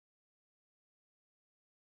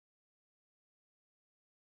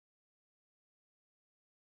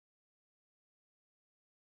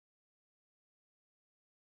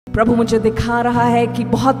प्रभु मुझे दिखा रहा है कि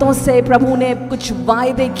बहुतों से प्रभु ने कुछ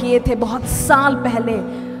वायदे किए थे बहुत साल पहले,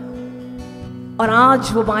 और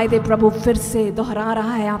आज वो वायदे प्रभु फिर से दोहरा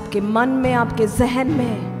रहा है आपके मन में, आपके जहन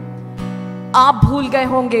में। आप भूल गए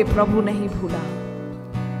होंगे, प्रभु नहीं भूला।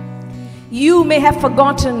 You may have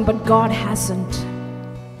forgotten, but God hasn't.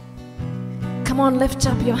 Come on, lift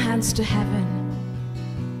up your hands to heaven.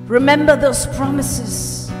 Remember those promises.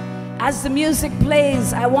 As the music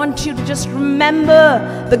plays, I want you to just remember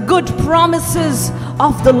the good promises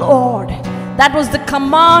of the Lord. That was the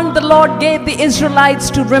command the Lord gave the Israelites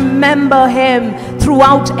to remember Him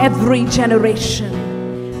throughout every generation.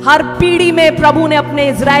 हर पीढ़ी में प्रभु ने अपने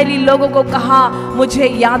Israeli लोगों को कहा, मुझे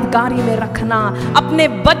यादगारी में रखना, अपने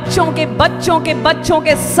बच्चों के बच्चों के बच्चों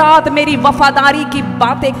के साथ मेरी वफादारी की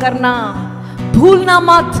बातें करना। भूलना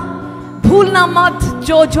मत, भूलना मत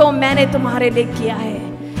जो जो मैंने तुम्हारे लिए किया है।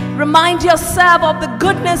 Remind yourself of the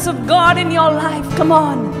goodness of God in your life. Come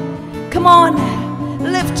on, come on,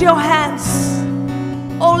 lift your hands.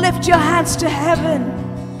 Oh, lift your hands to heaven.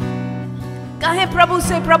 कहें प्रभु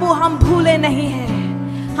से, प्रभु हम भूले नहीं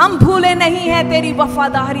हैं, हम भूले नहीं हैं तेरी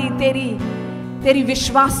वफादारी, तेरी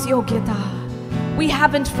विश्वास योग्यता। We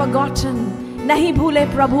haven't forgotten. नहीं भूले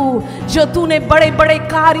प्रभु, जो तूने बड़े बड़े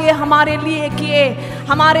कार्य हमारे लिए किए,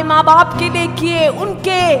 हमारे माँ बाप के लिए किए,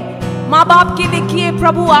 उनके माँ बाप के लिए किए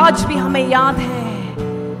प्रभु, आज भी हमें याद है।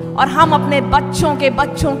 और हम अपने बच्चों के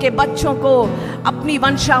बच्चों के बच्चों को, अपनी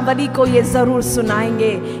वंशावली को ये जरूर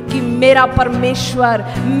सुनाएंगे कि मेरा परमेश्वर,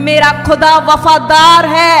 मेरा खुदा वफादार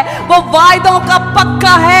है, वो वायदों का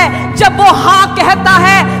पक्का है। जब वो हाँ कहता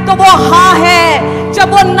है तो वो हाँ है,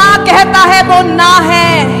 जब वो ना कहता है वो ना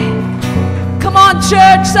है। Come on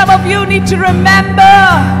church, some of you need to remember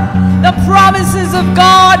the promises of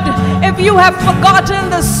God. If you have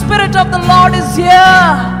forgotten, the Spirit of the Lord is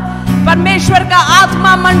here. परमेश्वर का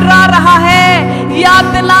आत्मा मंडरा रहा है, याद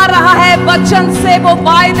दिला रहा है वचन से वो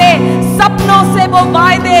वायदे, सपनों से वो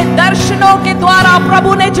वायदे, दर्शनों के द्वारा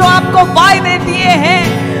प्रभु ने जो आपको वायदे दिए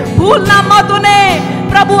हैं, भूलना मत उन्हें।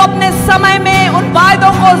 प्रभु अपने समय में उन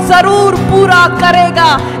वायदों को जरूर पूरा करेगा।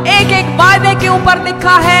 एक एक वायदे के ऊपर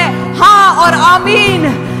लिखा है हाँ और आमीन,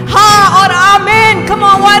 हाँ और आमीन। Come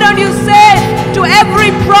on, why don't you say to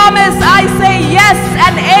every promise, I say yes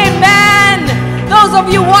and amen. Those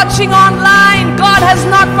of you watching online, God has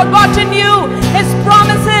not forgotten you. His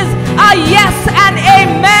promises are yes and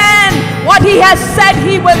amen. What He has said,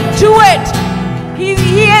 He will do it.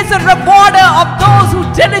 He is a rewarder of those who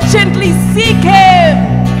diligently seek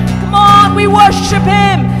Him. Come on, we worship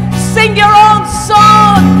Him. Sing your own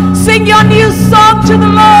song. Sing your new song to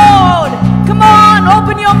the Lord. Come on,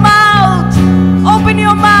 open your mouth. Open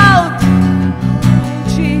your mouth.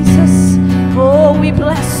 Jesus, oh, we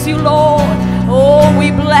bless you, Lord. Oh,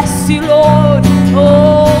 we bless you, Lord.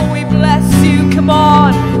 Oh, we bless you. Come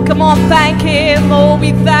on, come on, thank Him. Oh,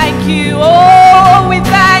 we thank you. Oh, we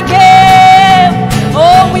thank Him.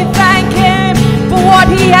 Oh, we thank Him for what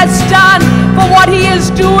He has done, for what He is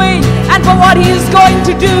doing, and for what He is going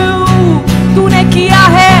to do. तूने किया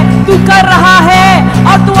है, तू कर रहा